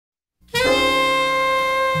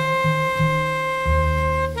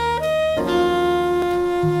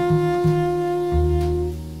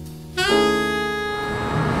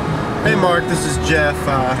Mark, this is Jeff.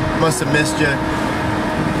 Must have missed you.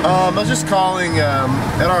 I was just calling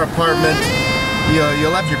at our apartment. You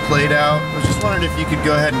left your plate out. I was just wondering if you could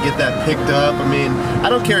go ahead and get that picked up. I mean, I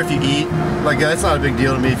don't care if you eat. Like, that's not a big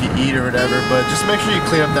deal to me if you eat or whatever, but just make sure you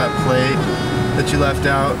clean up that plate that you left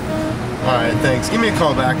out. Alright, thanks. Give me a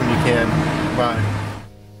call back when you can. Bye.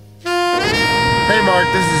 Hey Mark,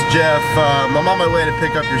 this is Jeff. I'm on my way to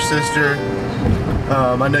pick up your sister.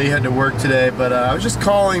 I know you had to work today, but I was just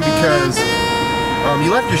calling because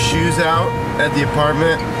you left your shoes out at the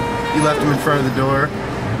apartment. You left them in front of the door,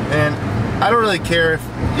 and I don't really care if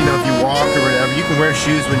you walk or whatever. You can wear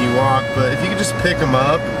shoes when you walk, but if you could just pick them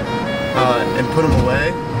up and put them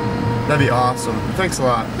away, that'd be awesome. Thanks a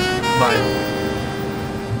lot. Bye.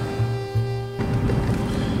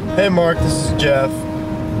 Hey Mark, this is Jeff.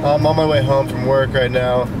 I'm on my way home from work right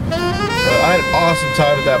now. I had an awesome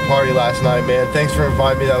time at that party last night, man. Thanks for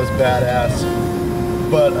inviting me, that was badass.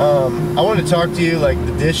 But I wanted to talk to you, like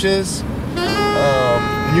the dishes,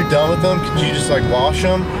 when you're done with them, could you just like wash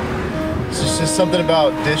them? It's just something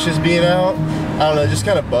about dishes being out. I don't know, it just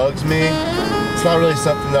kind of bugs me. It's not really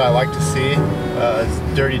something that I like to see,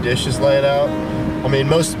 dirty dishes laying out. I mean,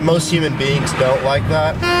 most human beings don't like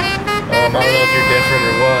that. I don't know if you're different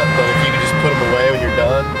or what, but if you could just put them away when you're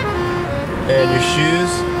done. And your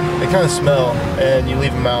shoes, they kind of smell, and you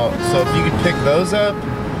leave them out. So if you could pick those up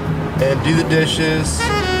and do the dishes,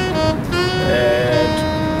 and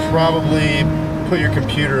probably put your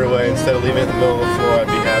computer away instead of leaving it in the middle of the floor, I'd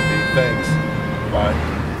be happy. Thanks. Bye.